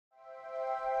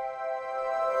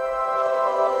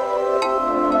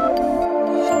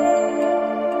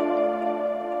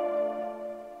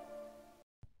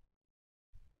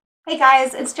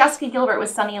guys, it's Jessica Gilbert with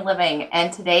Sunny Living,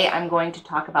 and today I'm going to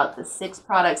talk about the 6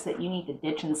 products that you need to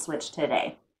ditch and switch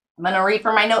today. I'm going to read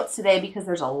from my notes today because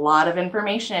there's a lot of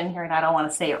information in here and I don't want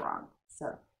to say it wrong.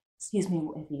 So excuse me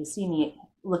if you see me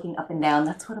looking up and down,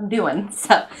 that's what I'm doing.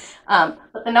 So,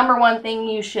 but the number one thing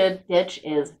you should ditch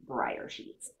is dryer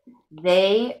sheets.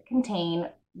 They contain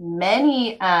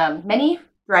many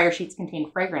dryer sheets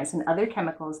contain fragrance and other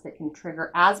chemicals that can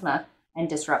trigger asthma and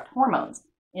disrupt hormones.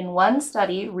 In one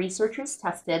study, researchers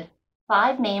tested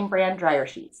 5 name brand dryer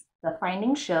sheets. The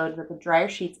findings showed that the dryer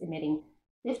sheets emitting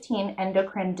 15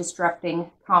 endocrine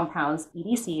disrupting compounds,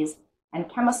 EDCs,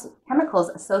 and chemicals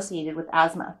associated with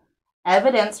asthma.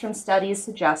 Evidence from studies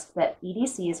suggests that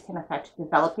EDCs can affect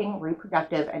developing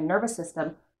reproductive and nervous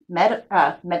system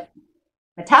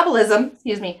metabolism,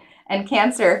 and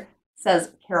cancer,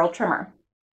 says Carol Trimmer.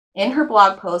 In her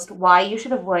blog post, Why You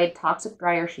Should Avoid Toxic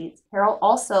Dryer Sheets, Carol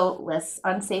also lists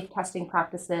unsafe testing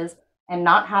practices and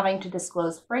not having to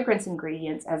disclose fragrance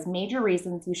ingredients as major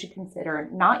reasons you should consider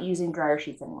not using dryer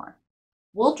sheets anymore.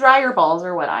 Wool dryer balls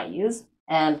are what I use,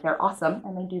 and they're awesome,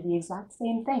 and they do the exact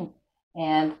same thing.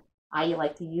 And I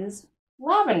like to use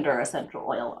lavender essential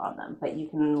oil on them, but you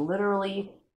can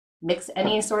literally mix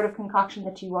any sort of concoction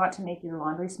that you want to make your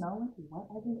laundry smell like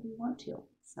whatever you want to.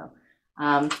 So,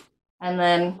 and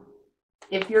then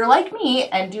if you're like me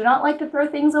and do not like to throw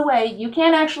things away, you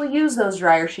can actually use those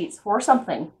dryer sheets for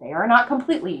something. They are not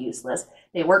completely useless.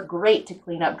 They work great to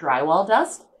clean up drywall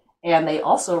dust, and they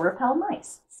also repel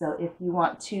mice. So if you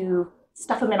want to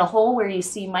stuff them in a hole where you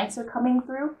see mice are coming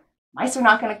through, mice are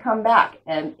not going to come back.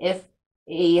 And if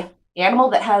an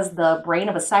animal that has the brain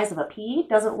of the size of a pea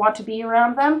doesn't want to be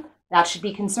around them, that should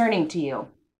be concerning to you.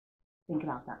 Think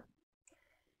about that.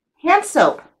 Hand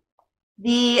soap.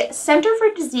 The Center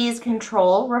for Disease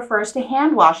Control refers to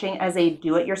hand washing as a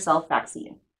do-it-yourself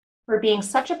vaccine. For being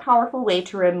such a powerful way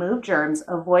to remove germs,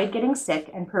 avoid getting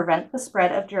sick, and prevent the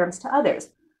spread of germs to others.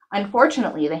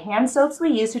 Unfortunately, the hand soaps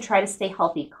we use to try to stay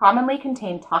healthy commonly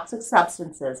contain toxic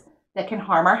substances that can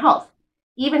harm our health.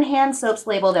 Even hand soaps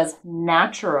labeled as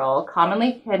natural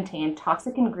commonly contain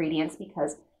toxic ingredients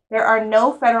because there are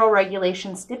no federal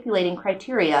regulations stipulating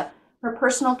criteria for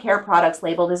personal care products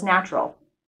labeled as natural.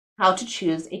 How to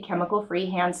choose a chemical-free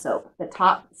hand soap. The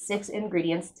top 6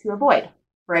 ingredients to avoid.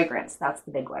 Fragrance, that's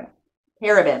the big one.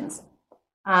 Parabens.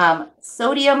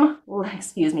 Sodium,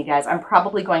 excuse me guys, I'm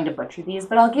probably going to butcher these,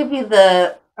 but I'll give you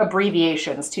the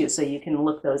abbreviations too so you can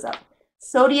look those up.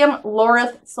 Sodium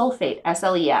lauryl sulfate,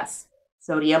 SLES.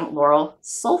 Sodium lauryl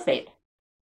sulfate,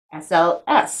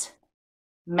 SLS.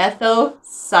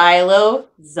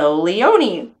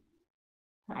 Methocylozolione.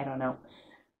 I don't know.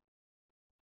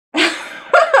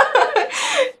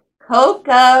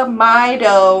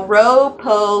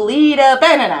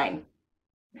 Cocamidoropolidobenenine.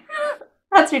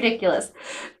 That's ridiculous.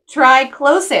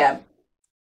 Triclosan.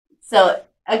 So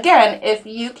again, if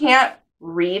you can't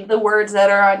read the words that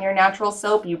are on your natural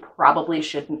soap, you probably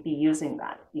shouldn't be using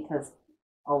that because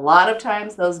a lot of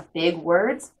times those big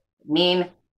words mean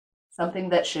something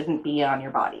that shouldn't be on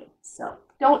your body. So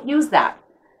don't use that.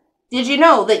 Did you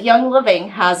know that Young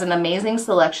Living has an amazing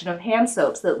selection of hand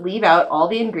soaps that leave out all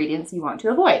the ingredients you want to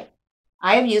avoid?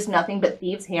 I have used nothing but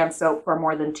Thieves hand soap for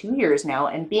more than 2 years now,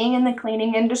 and being in the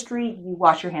cleaning industry, you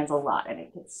wash your hands a lot and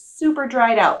it gets super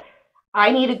dried out. I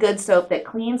need a good soap that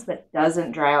cleans but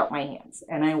doesn't dry out my hands,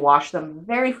 and I wash them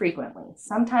very frequently,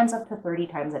 sometimes up to 30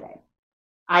 times a day.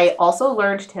 I also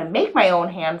learned to make my own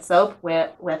hand soap with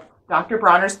Dr.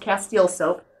 Bronner's Castile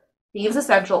soap, Thieves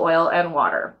essential oil, and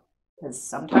water, because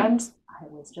sometimes I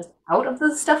was just out of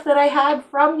the stuff that I had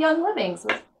from Young Living,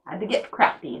 so I had to get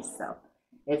crafty. So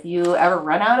if you ever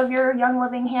run out of your Young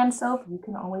Living hand soap, you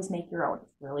can always make your own.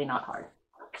 It's really not hard.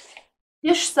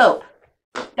 Dish soap.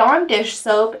 Dawn dish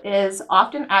soap is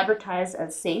often advertised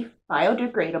as safe,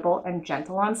 biodegradable, and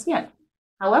gentle on skin.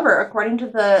 However, according to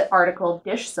the article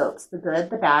Dish Soaps, the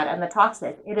Good, the Bad, and the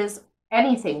Toxic, it is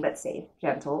anything but safe,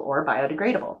 gentle, or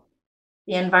biodegradable.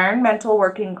 The Environmental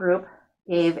Working Group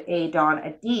gave Dawn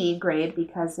a D grade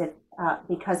because of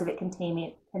it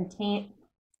containing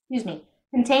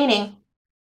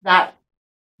that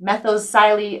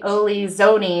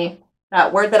methocylolizone,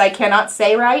 that word that I cannot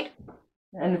say right,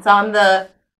 and it's on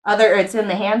it's in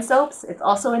the hand soaps. It's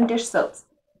also in dish soaps,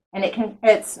 and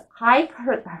it's high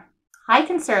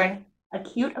concern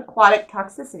acute aquatic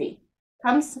toxicity.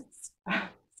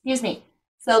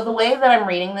 So the way that I'm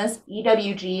reading this,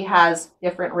 EWG has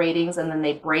different ratings, and then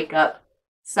they break up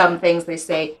some things. They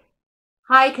say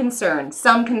high concern,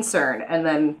 some concern, and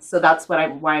then so that's why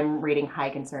I'm reading high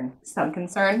concern, some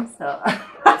concern. So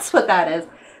that's what that is.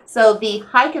 So the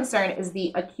high concern is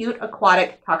the acute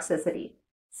aquatic toxicity.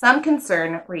 Some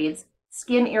concern reads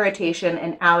skin irritation,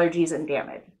 and allergies and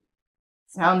damage.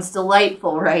 Sounds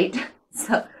delightful, right?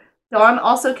 So Dawn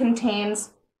also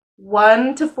contains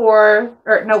 14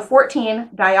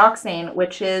 dioxane,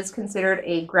 which is considered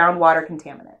a groundwater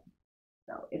contaminant.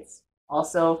 So it's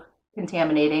also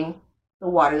contaminating the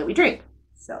water that we drink.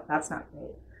 So that's not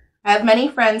great. I have many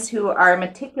friends who are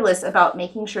meticulous about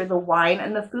making sure the wine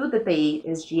and the food that they eat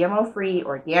is GMO-free,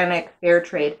 organic, fair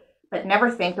trade, but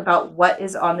never think about what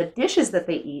is on the dishes that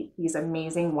they eat, these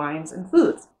amazing wines and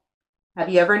foods. Have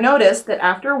you ever noticed that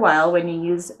after a while, when you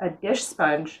use a dish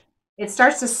sponge, it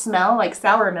starts to smell like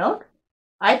sour milk?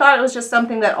 I thought it was just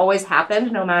something that always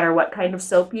happened no matter what kind of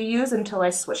soap you use until I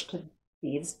switched to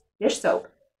Thieves dish soap.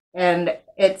 And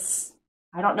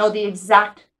I don't know the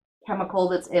exact chemical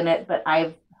that's in it, but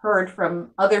I've heard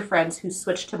from other friends who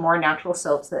switched to more natural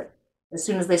soaps that as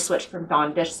soon as they switched from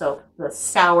Dawn dish soap, the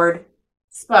soured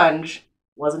sponge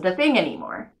wasn't a thing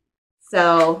anymore.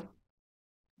 So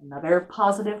another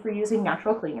positive for using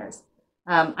natural cleaners.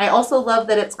 I also love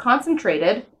that it's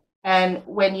concentrated, and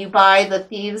when you buy the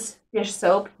Thieves dish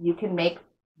soap, you can make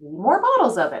more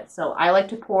bottles of it. So I like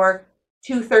to pour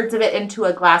 2/3 of it into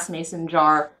a glass mason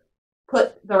jar,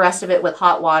 put the rest of it with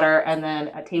hot water, and then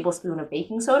a tablespoon of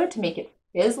baking soda to make it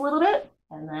fizz a little bit.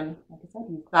 And then, like I said,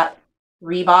 you've got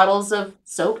 3 bottles of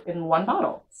soap in one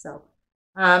bottle. So,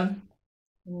 and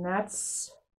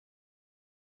that's,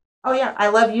 oh yeah, I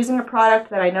love using a product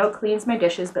that I know cleans my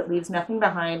dishes but leaves nothing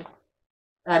behind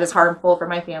that is harmful for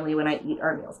my family when I eat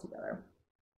our meals together.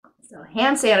 So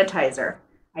hand sanitizer.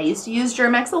 I used to use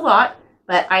Germ-X a lot,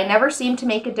 but I never seemed to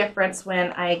make a difference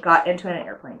when I got into an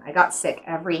airplane. I got sick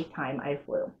every time I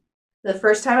flew. The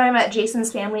first time I met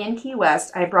Jason's family in Key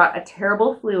West, I brought a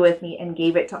terrible flu with me and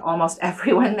gave it to almost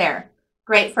everyone there.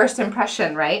 Great first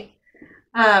impression, right?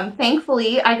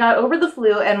 Thankfully, I got over the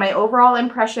flu and my overall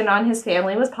impression on his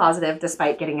family was positive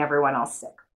despite getting everyone else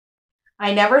sick.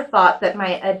 I never thought that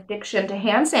my addiction to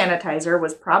hand sanitizer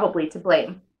was probably to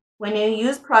blame. When you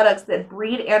use products that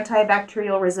breed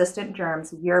antibacterial resistant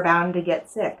germs, you're bound to get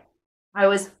sick. I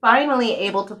was finally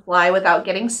able to fly without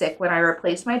getting sick when I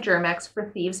replaced my Germ-X for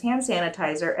Thieves hand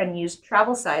sanitizer and used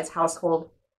travel size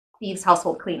Thieves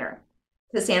household cleaner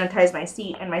to sanitize my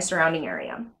seat and my surrounding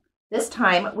area. This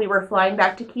time, we were flying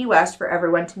back to Key West for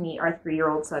everyone to meet our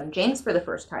 3-year-old son, James, for the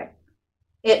first time.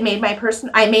 I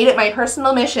made it my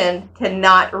personal mission to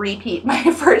not repeat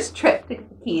my first trip to the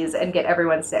Keys and get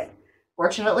everyone sick.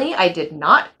 Fortunately, I did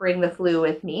not bring the flu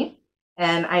with me,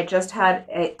 and I just had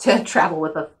to travel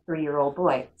with a 3-year-old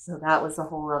boy, so that was a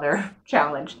whole other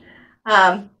challenge.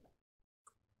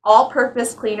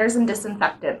 All-purpose cleaners and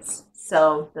disinfectants.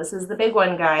 So this is the big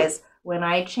one, guys. When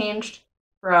I changed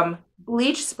from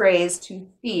bleach sprays to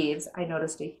Thieves, I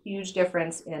noticed a huge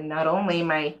difference in not only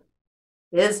my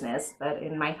business, but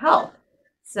in my health.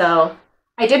 So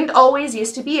I didn't always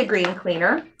used to be a green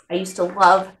cleaner. I used to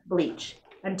love bleach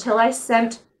until it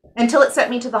sent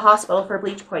me to the hospital for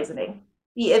bleach poisoning.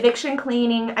 The eviction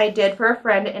cleaning I did for a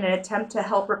friend in an attempt to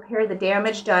help repair the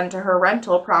damage done to her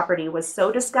rental property was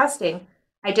so disgusting,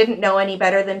 I didn't know any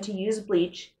better than to use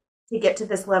bleach to get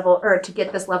this level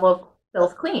of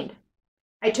filth cleaned.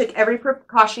 I took every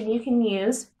precaution you can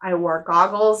use. I wore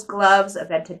goggles, gloves, a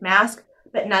vented mask,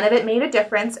 but none of it made a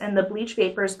difference, and the bleach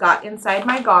vapors got inside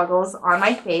my goggles, on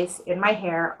my face, in my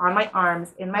hair, on my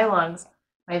arms, in my lungs.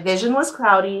 My vision was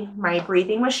cloudy, my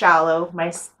breathing was shallow,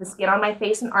 the skin on my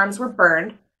face and arms were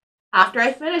burned. After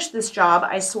I finished this job,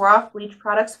 I swore off bleach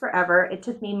products forever. It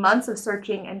took me months of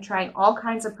searching and trying all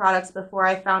kinds of products before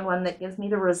I found one that gives me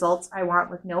the results I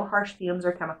want with no harsh fumes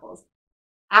or chemicals.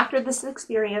 After this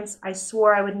experience, I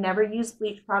swore I would never use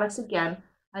bleach products again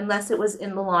unless it was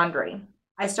in the laundry.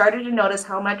 I started to notice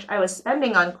how much I was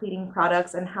spending on cleaning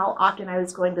products and how often I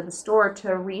was going to the store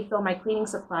to refill my cleaning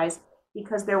supplies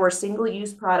because there were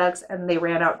single-use products and they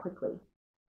ran out quickly.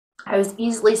 I was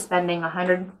easily spending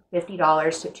 $150 to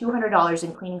 $200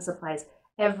 in cleaning supplies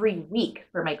every week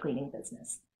for my cleaning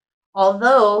business.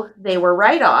 Although they were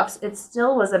write-offs, it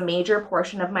still was a major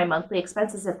portion of my monthly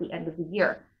expenses at the end of the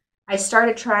year. I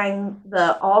started trying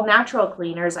the all-natural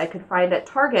cleaners I could find at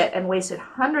Target and wasted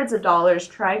hundreds of dollars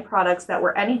trying products that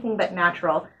were anything but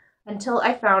natural until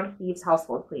I found Thieves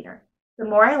Household Cleaner. The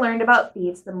more I learned about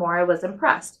Thieves, the more I was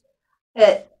impressed.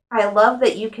 I love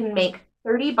that you can make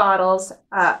 30 bottles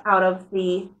out of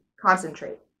the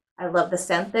concentrate. I love the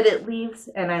scent that it leaves,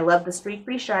 and I love the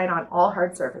streak-free shine on all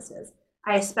hard surfaces.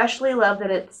 I especially love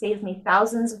that it saves me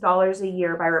thousands of dollars a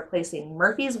year by replacing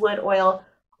Murphy's Wood Oil,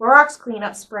 Clorox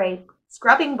cleanup spray,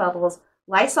 scrubbing bubbles,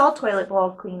 Lysol toilet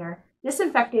bowl cleaner,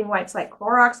 disinfecting wipes like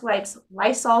Clorox wipes,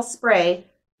 Lysol spray,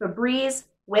 Febreze,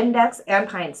 Windex, and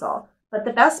Pine Sol. But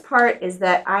the best part is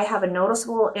that I have a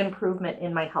noticeable improvement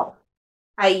in my health.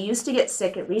 I used to get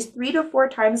sick at least 3 to 4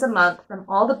 times a month from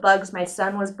all the bugs my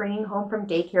son was bringing home from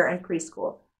daycare and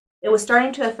preschool. It was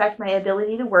starting to affect my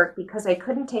ability to work because I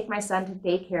couldn't take my son to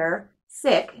daycare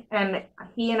sick, and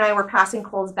he and I were passing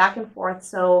colds back and forth,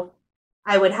 so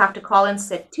I would have to call in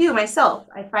sick too myself.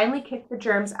 I finally kicked the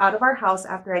germs out of our house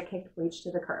after I kicked bleach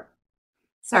to the curb.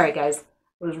 Sorry, guys.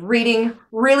 I was reading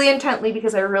really intently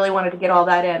because I really wanted to get all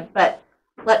that in, but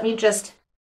let me just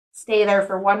stay there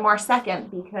for one more second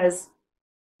because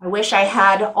I wish I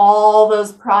had all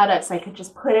those products. I could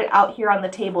just put it out here on the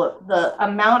table. The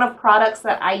amount of products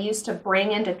that I used to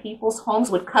bring into people's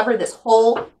homes would cover this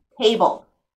whole table.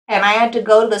 And I had to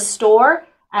go to the store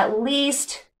at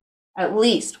least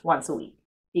once a week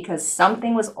because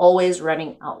something was always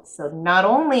running out. So not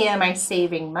only am I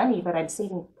saving money, but I'm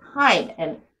saving time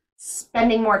and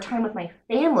spending more time with my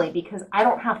family because I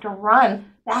don't have to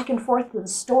run back and forth to the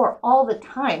store all the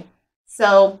time.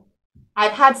 So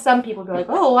I've had some people go like,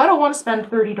 oh, I don't want to spend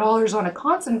 $30 on a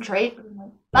concentrate,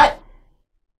 but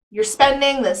you're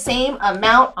spending the same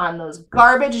amount on those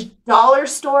garbage dollar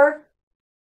store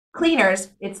cleaners.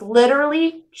 It's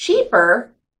literally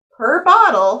cheaper per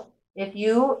bottle. If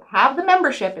you have the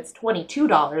membership, it's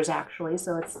 $22 actually,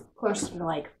 so it's closer to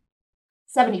like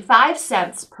 75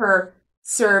 cents per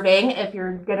serving if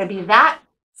you're going to be that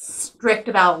strict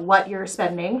about what you're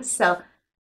spending. So,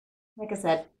 like I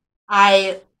said,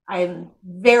 I'm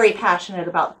very passionate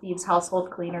about Thieves Household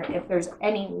Cleaner. If there's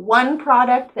any one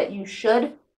product that you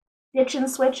should ditch and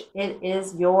switch, it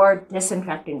is your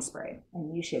disinfecting spray.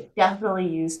 And you should definitely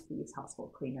use Thieves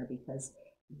Household Cleaner because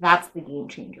that's the game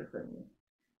changer for me.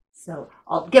 So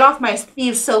I'll get off my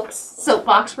Thieves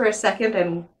soapbox for a second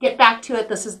and get back to it.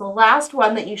 This is the last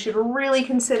one that you should really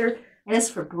consider, and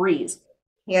it's Febreze.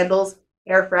 Candles,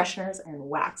 air fresheners, and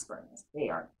wax burners. They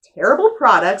are terrible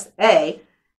products, A,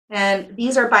 and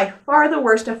these are by far the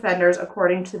worst offenders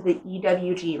according to the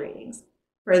EWG ratings.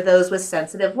 For those with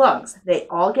sensitive lungs, they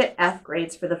all get F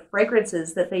grades for the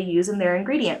fragrances that they use in their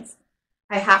ingredients.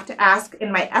 I have to ask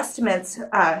in my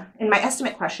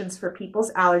estimate questions for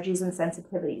people's allergies and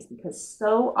sensitivities because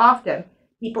so often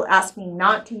people ask me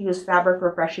not to use fabric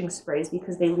refreshing sprays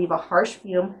because they leave a harsh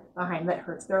fume behind that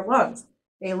hurts their lungs.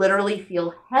 They literally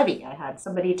feel heavy. I had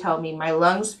somebody tell me, my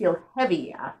lungs feel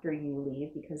heavy after you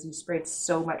leave because you sprayed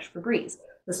so much Febreze.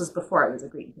 This was before I was a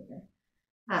green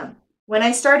cleaner. When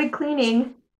I started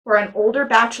cleaning for an older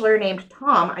bachelor named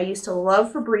Tom, I used to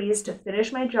love Febreze to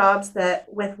finish my jobs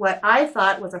with what I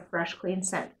thought was a fresh, clean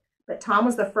scent. But Tom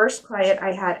was the first client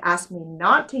I had ask me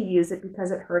not to use it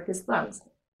because it hurt his lungs.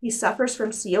 He suffers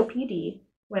from COPD.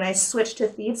 When I switched to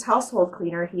Thieves Household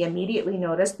Cleaner, he immediately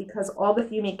noticed because all the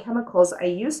fuming chemicals I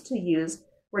used to use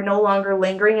were no longer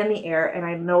lingering in the air and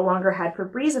I no longer had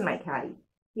Febreze in my caddy.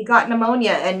 He got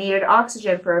pneumonia and needed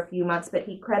oxygen for a few months, but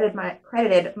he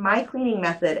credited my cleaning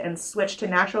method and switched to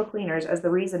natural cleaners as the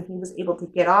reason he was able to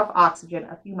get off oxygen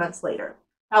a few months later.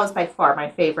 That was by far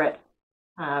my favorite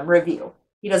review.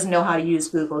 He doesn't know how to use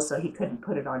Google, so he couldn't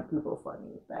put it on Google for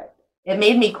me, but it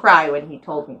made me cry when he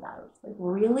told me that. I was like,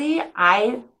 really?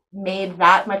 I made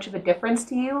that much of a difference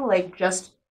to you? Like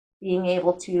just being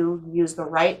able to use the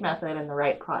right method and the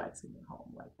right products in your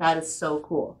home. Like that is so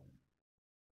cool.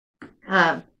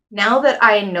 Now that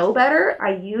I know better,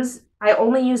 I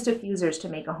only use diffusers to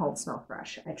make a home smell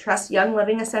fresh. I trust Young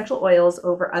Living essential oils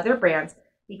over other brands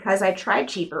because I tried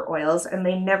cheaper oils and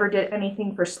they never did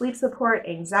anything for sleep support,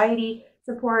 anxiety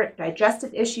support,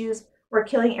 digestive issues, or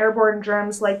killing airborne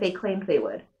germs like they claimed they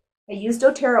would. I used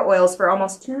doTERRA oils for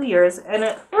almost 2 years, and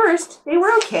at first they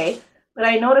were okay, but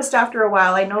I noticed after a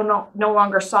while I no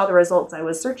longer saw the results I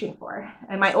was searching for,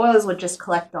 and my oils would just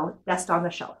collect dust on the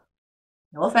shelf.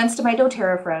 No offense to my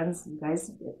doTERRA friends, you guys,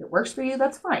 if it works for you,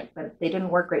 that's fine, but they didn't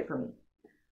work great for me.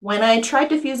 When I tried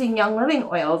diffusing Young Living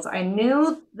oils, I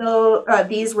knew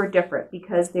these were different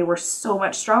because they were so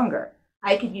much stronger.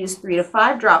 I could use 3 to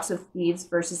 5 drops of Thieves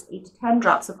versus 8 to 10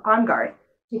 drops of On Guard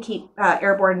to keep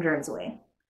airborne germs away.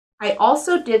 I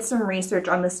also did some research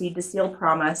on the Seed to Seal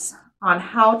promise on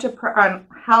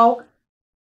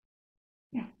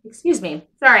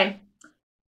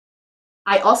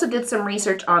I also did some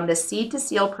research on the Seed to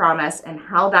Seal promise and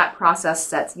how that process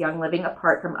sets Young Living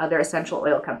apart from other essential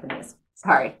oil companies.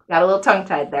 Sorry, got a little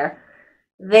tongue-tied there.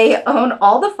 They own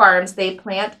all the farms they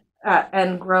plant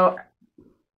and grow.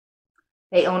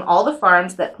 They own all the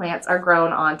farms that plants are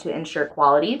grown on to ensure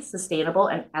quality, sustainable,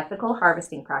 and ethical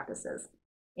harvesting practices.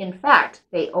 In fact,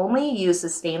 they only use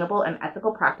sustainable and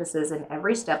ethical practices in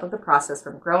every step of the process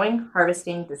from growing,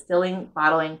 harvesting, distilling,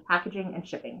 bottling, packaging, and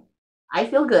shipping. I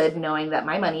feel good knowing that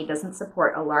my money doesn't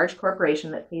support a large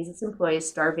corporation that pays its employees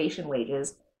starvation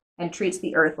wages and treats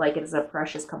the earth like it is a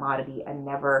precious commodity and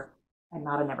not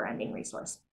a never-ending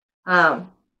resource. A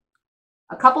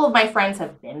couple of my friends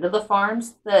have been to the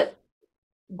farms that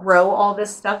grow all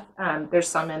this stuff. There's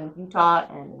some in Utah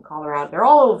and in Colorado. They're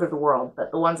all over the world,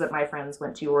 but the ones that my friends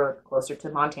went to were closer to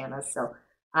Montana. So,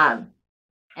 and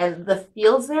the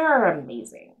fields there are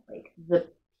amazing. Like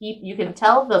you can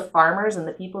tell the farmers and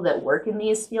the people that work in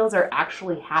these fields are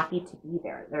actually happy to be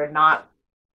there. They're not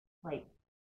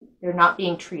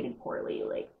being treated poorly.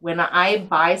 Like when I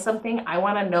buy something, I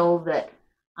want to know that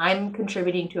I'm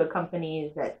contributing to a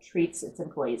company that treats its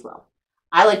employees well.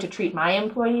 I like to treat my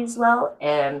employees well,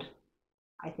 and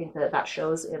I think that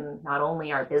shows in not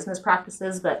only our business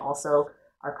practices, but also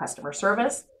our customer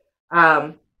service.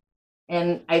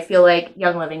 And I feel like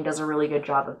Young Living does a really good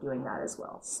job of doing that as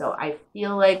well. So I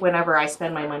feel like whenever I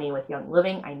spend my money with Young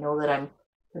Living, I know that I'm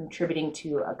contributing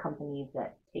to a company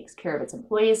that takes care of its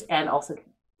employees and also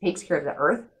takes care of the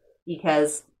earth,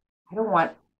 because I don't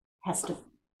want plants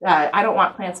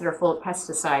that are full of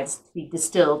pesticides to be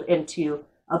distilled into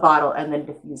a bottle and then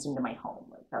diffused into my home.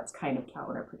 Like, that's kind of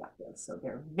counterproductive. So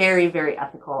they're very, very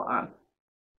ethical on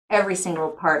every single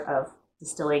part of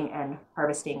distilling and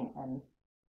harvesting and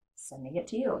sending it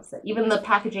to you. So even the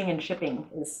packaging and shipping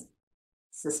is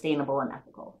sustainable and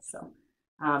ethical. So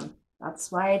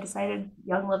that's why I decided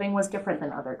Young Living was different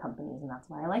than other companies, and that's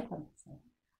why I like them. So,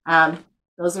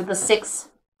 those are the 6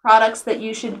 products that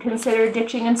you should consider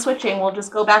ditching and switching. We'll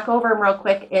just go back over them real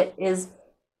quick. It is,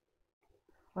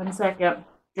 one second,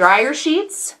 dryer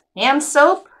sheets, hand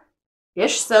soap,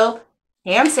 dish soap,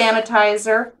 hand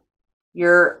sanitizer,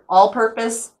 your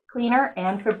all-purpose cleaner,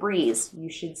 and Febreze. You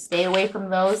should stay away from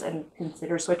those and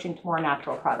consider switching to more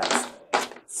natural products.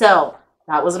 So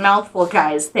that was a mouthful,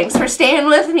 guys. Thanks for staying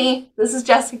with me. This is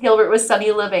Jessica Gilbert with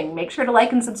Sunny Living. Make sure to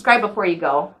like and subscribe before you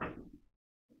go.